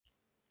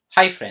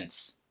Hi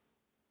friends,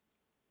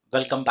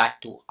 welcome back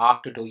to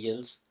Arc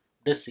Tutorials.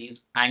 This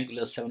is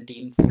Angular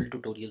 17 full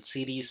tutorial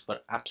series for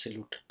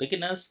absolute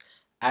beginners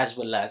as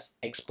well as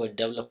expert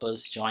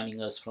developers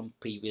joining us from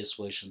previous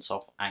versions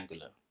of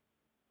Angular.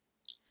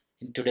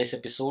 In today's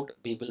episode,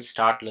 we will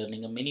start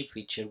learning a mini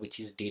feature which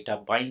is data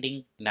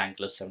binding in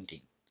Angular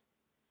 17.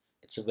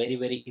 It's a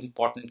very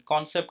important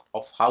concept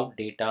of how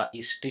data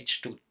is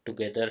stitched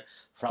together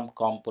from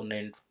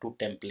component to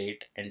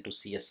template and to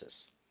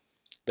CSS.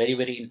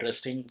 Very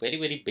interesting,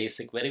 very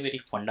basic, very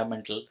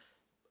fundamental.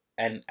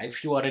 And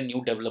if you are a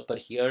new developer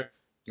here,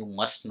 you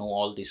must know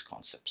all these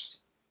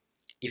concepts.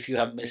 If you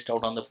have missed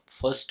out on the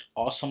first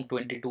awesome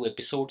 22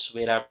 episodes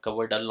where I've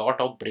covered a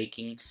lot of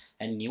breaking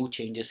and new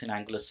changes in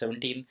Angular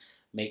 17,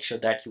 make sure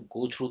that you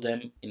go through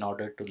them in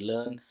order to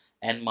learn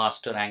and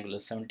master Angular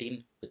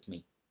 17 with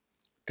me.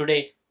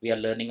 Today, we are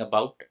learning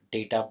about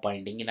data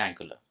binding in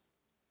Angular.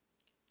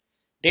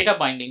 Data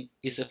binding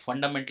is a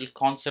fundamental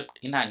concept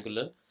in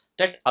Angular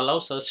that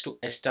allows us to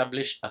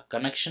establish a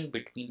connection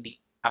between the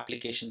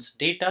application's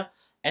data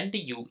and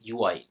the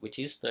UI, which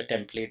is the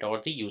template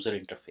or the user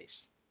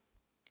interface.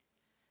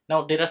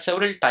 Now, there are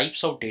several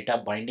types of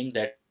data binding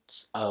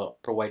that's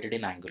provided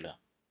in Angular,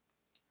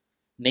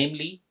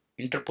 namely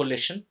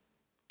interpolation,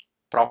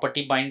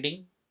 property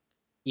binding,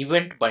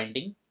 event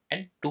binding,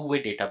 and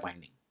two-way data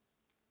binding.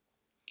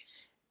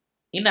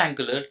 In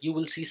Angular, you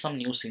will see some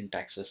new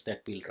syntaxes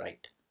that we'll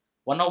write,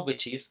 one of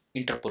which is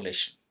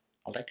interpolation.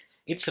 All right,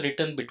 it's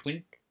written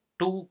between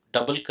two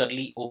double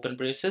curly open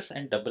braces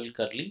and double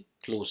curly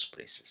close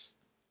braces.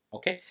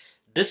 Okay,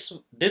 this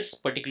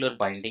particular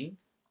binding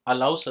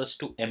allows us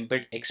to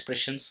embed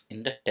expressions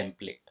in the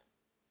template.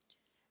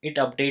 It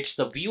updates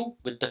the view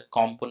with the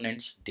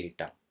components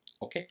data.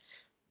 Okay,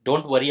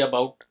 don't worry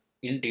about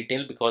in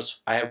detail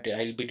because I'll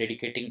be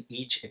dedicating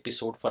each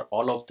episode for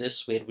all of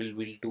this where we'll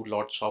do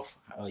lots of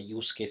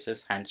use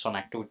cases, hands-on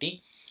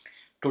activity.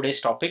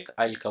 Today's topic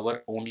I'll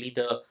cover only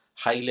the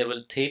high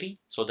level theory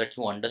so that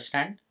you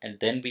understand, and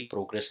then we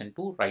progress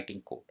into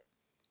writing code.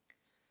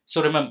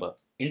 So remember,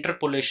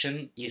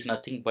 interpolation is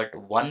nothing but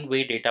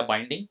one-way data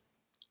binding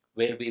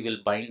where we will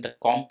bind the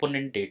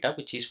component data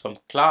which is from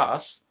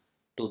class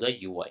to the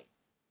UI.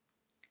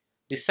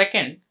 The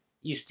second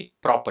is the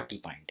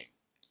property binding.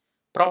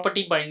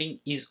 Property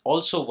binding is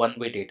also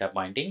one-way data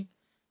binding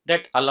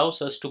that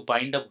allows us to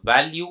bind the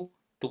value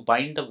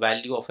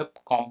of a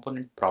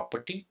component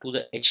property to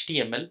the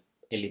HTML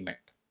element.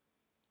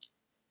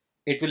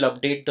 It will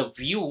update the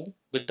view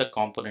with the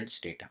component's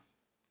data.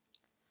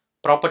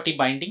 Property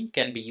binding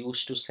can be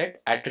used to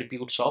set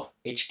attributes of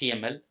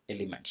HTML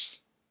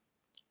elements.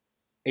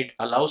 It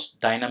allows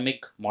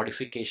dynamic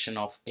modification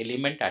of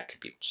element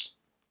attributes.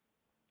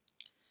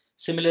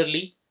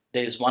 Similarly,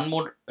 there is one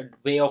more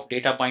way of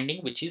data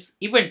binding which is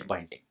event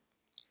binding.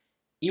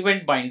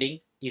 Event binding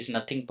is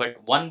nothing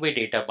but one-way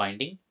data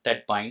binding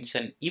that binds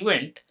an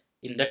event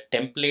in the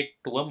template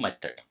to a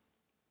method.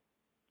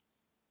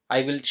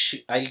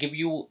 I'll give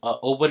you an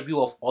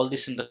overview of all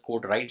this in the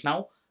code right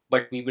now,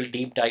 but we will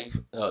deep dive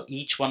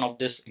each one of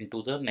this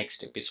into the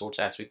next episodes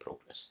as we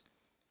progress.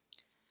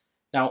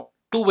 Now,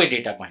 two-way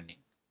data binding.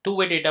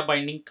 Two-way data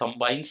binding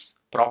combines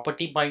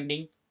property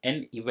binding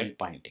and event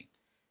binding.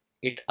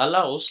 It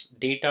allows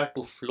data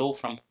to flow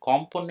from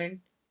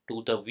component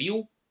to the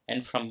view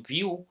and from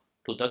view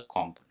to the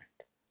component.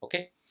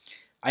 Okay.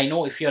 I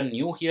know if you're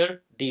new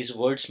here, these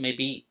words may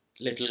be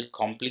little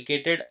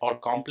complicated or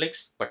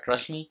complex, but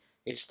trust me,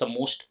 it's the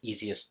most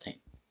easiest thing.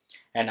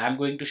 And I'm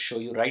going to show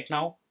you right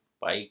now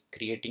by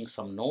creating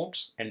some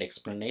notes and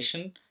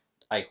explanation.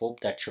 I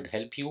hope that should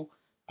help you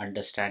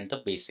understand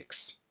the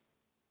basics.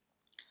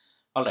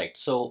 All right,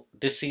 so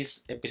this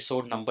is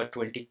episode number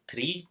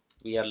 23.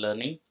 We are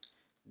learning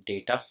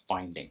data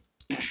binding.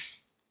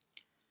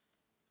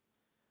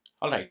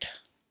 All right,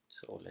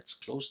 so let's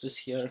close this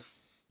here.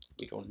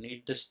 We don't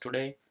need this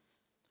today.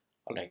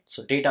 All right,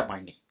 so data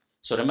binding.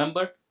 So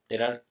remember,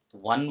 there are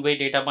one-way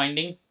data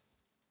binding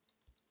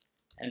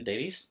and there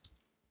is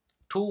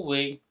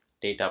two-way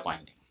data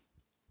binding.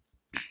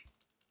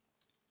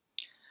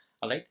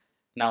 All right.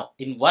 Now,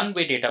 in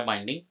one-way data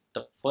binding,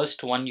 the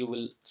first one you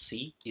will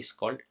see is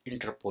called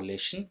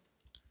interpolation.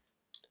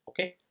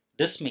 Okay.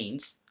 This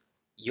means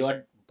you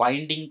are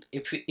binding,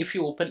 if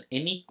you open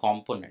any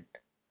component,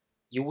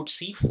 you would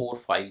see four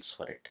files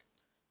for it: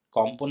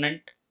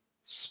 component,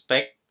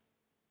 spec,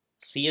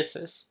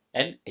 CSS,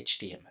 and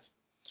HTML.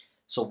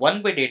 So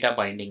one-way data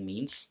binding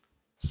means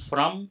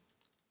from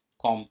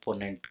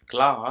component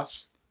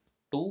class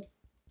to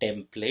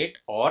template,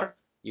 or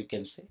you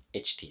can say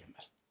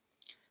HTML.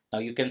 Now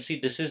you can see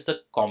this is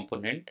the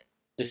component,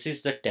 this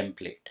is the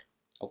template.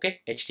 Okay,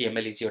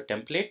 HTML is your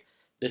template,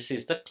 this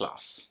is the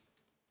class.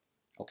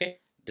 Okay,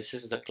 this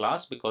is the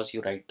class because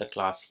you write the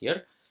class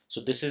here.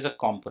 So this is a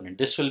component.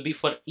 This will be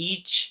for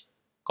each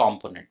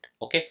component.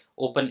 Okay,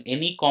 open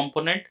any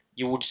component,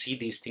 you would see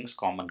these things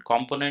common: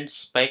 component,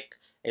 spec,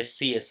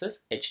 SCSS,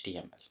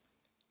 HTML.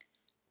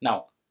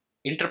 Now,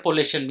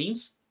 interpolation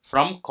means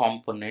from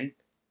component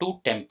to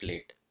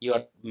template. You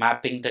are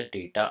mapping the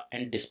data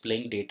and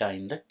displaying data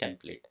in the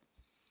template.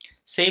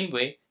 Same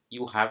way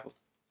you have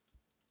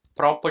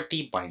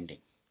property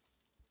binding.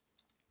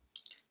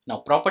 Now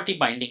property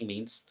binding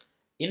means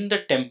in the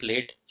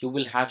template you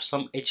will have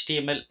some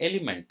HTML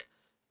element.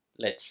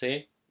 Let's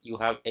say you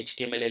have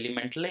HTML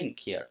element link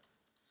here.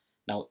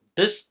 Now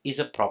this is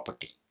a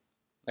property,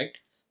 right?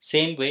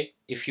 Same way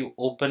if you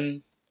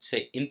open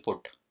say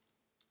input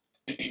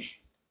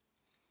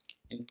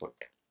input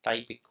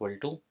type equal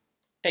to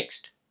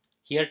text,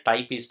 here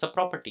type is the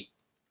property.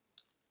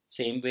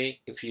 Same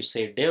way if you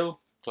say div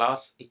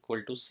class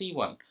equal to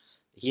c1,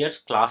 here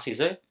class is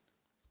a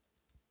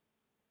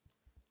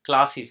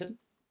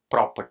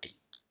property.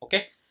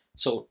 Okay,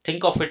 so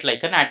think of it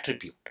like an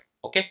attribute.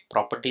 Okay,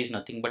 property is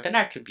nothing but an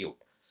attribute.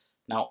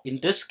 Now in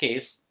this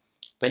case,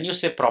 when you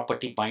say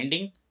property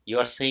binding, you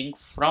are saying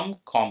from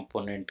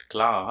component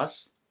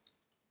class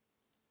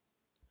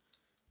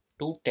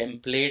to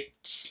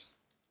templates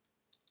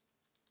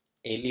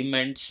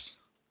elements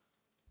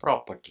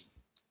property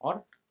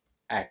or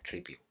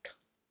attribute.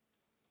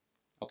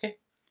 Okay,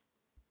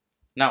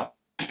 now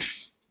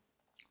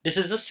this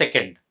is the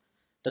second.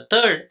 The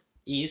third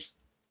is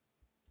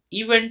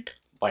event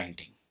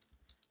binding.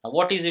 Now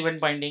what is event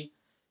binding?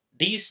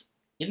 These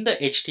in the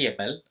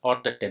HTML or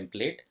the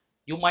template,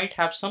 you might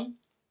have some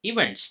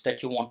events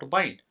that you want to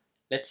bind.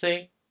 Let's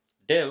say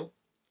div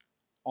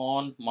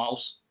on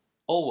mouse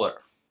over,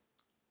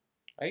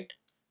 right?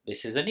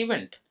 This is an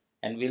event,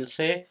 and we'll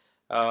say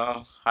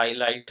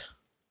highlight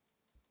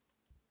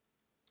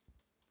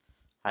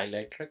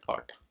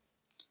record,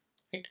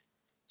 right?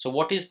 So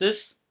what is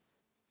this?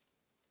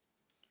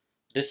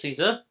 This is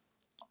a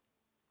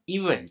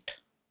event,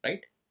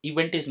 right?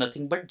 Event is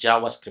nothing but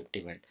JavaScript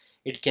event.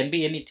 It can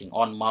be anything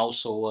on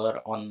mouse over,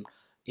 on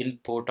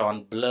input,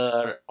 on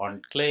blur,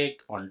 on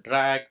click, on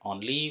drag, on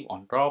leave,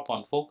 on drop,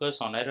 on focus,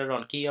 on error,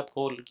 on key up,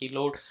 hold, key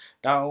load,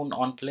 down,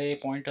 on play,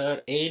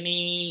 pointer.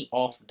 Any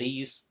of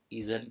these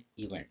is an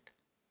event.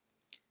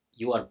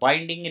 You are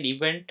binding an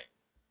event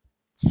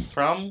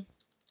from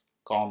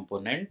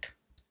component,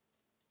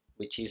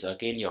 which is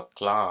again your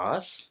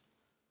class,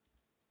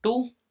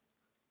 to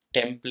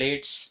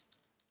templates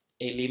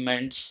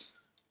elements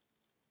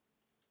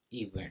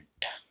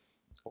event.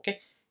 Okay,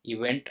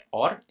 event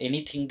or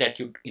anything that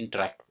you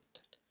interact with.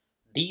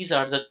 These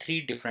are the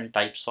three different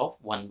types of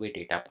one-way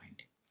data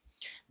binding.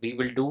 We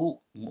will do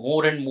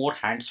more and more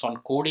hands-on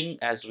coding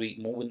as we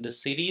move in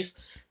this series.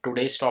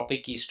 Today's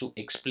topic is to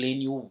explain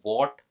you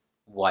what,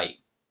 why.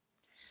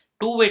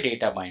 Two-way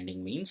data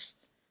binding means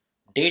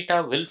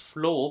data will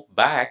flow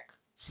back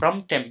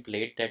from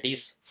template, that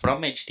is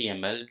from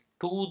HTML,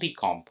 to the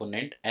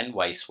component and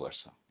vice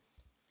versa.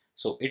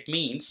 So it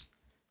means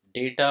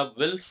data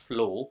will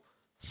flow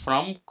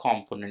from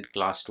component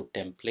class to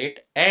template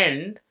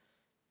and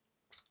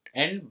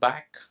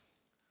back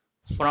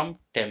from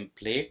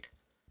template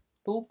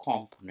to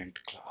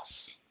component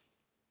class.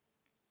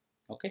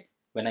 Okay,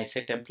 when I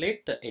say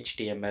template, the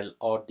HTML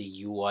or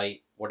the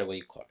UI, whatever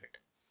you call it.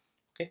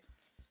 Okay,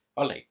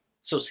 all right.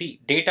 So see,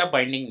 data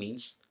binding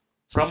means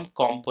from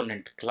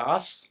component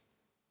class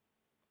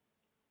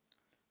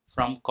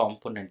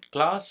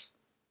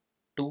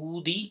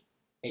to the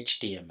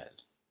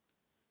HTML.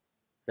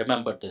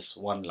 Remember this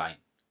one line,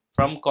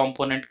 from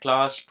component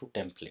class to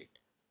template.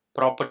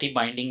 Property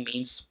binding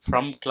means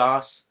from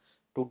class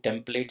to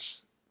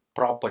templates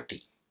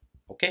property,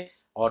 okay,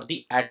 or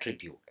the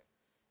attribute.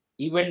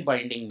 Event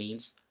binding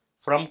means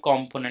from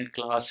component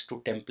class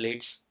to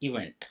templates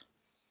event.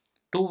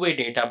 Two-way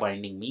data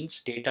binding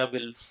means data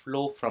will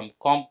flow from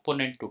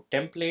component to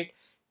template,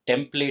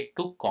 template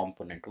to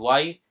component.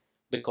 Why?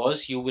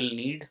 Because you will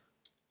need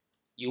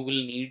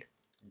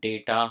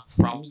data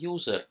from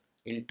user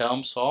in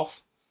terms of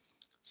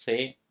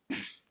say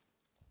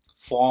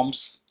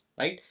forms,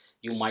 right?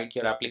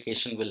 Your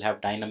application will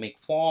have dynamic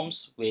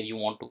forms where you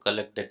want to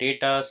collect the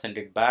data, send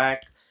it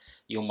back.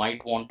 You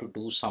might want to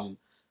do some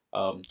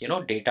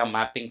data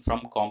mapping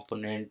from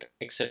component,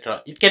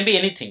 etc. It can be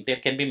anything. There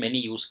can be many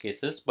use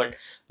cases, but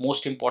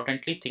most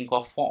importantly think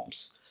of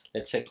forms.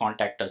 Let's say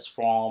contact us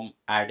form,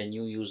 add a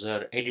new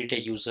user, edit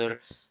a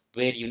user,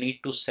 where you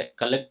need to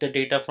collect the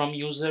data from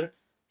user,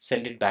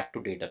 send it back to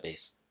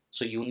database.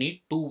 So you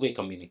need two-way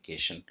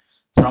communication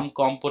from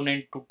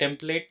component to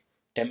template,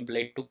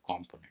 template to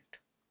component,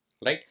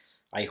 right?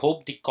 I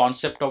hope the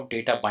concept of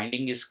data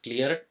binding is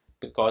clear,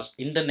 because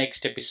in the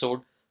next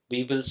episode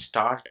we will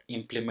start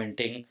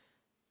implementing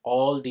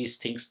all these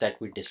things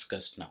that we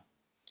discussed now.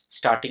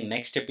 Starting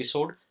next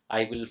episode,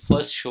 I will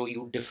first show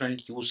you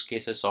different use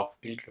cases of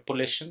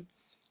interpolation,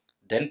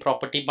 then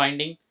property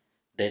binding,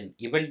 then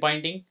event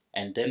binding,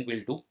 and then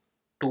we'll do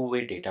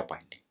two-way data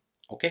binding.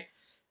 Okay,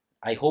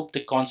 I hope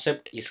the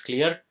concept is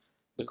clear,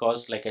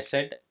 because like I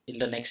said, in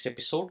the next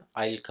episode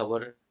I'll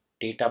cover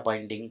data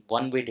binding,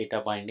 one-way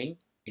data binding,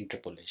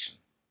 interpolation.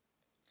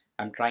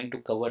 I'm trying to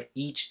cover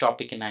each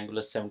topic in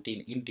Angular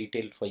 17 in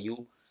detail for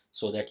you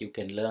so that you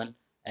can learn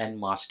and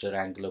master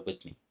Angular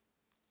with me.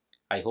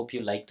 I hope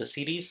you like the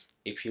series.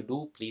 If you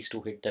do, please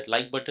do hit that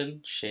like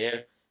button,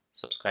 share,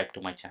 subscribe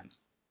to my channel.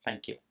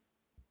 Thank you.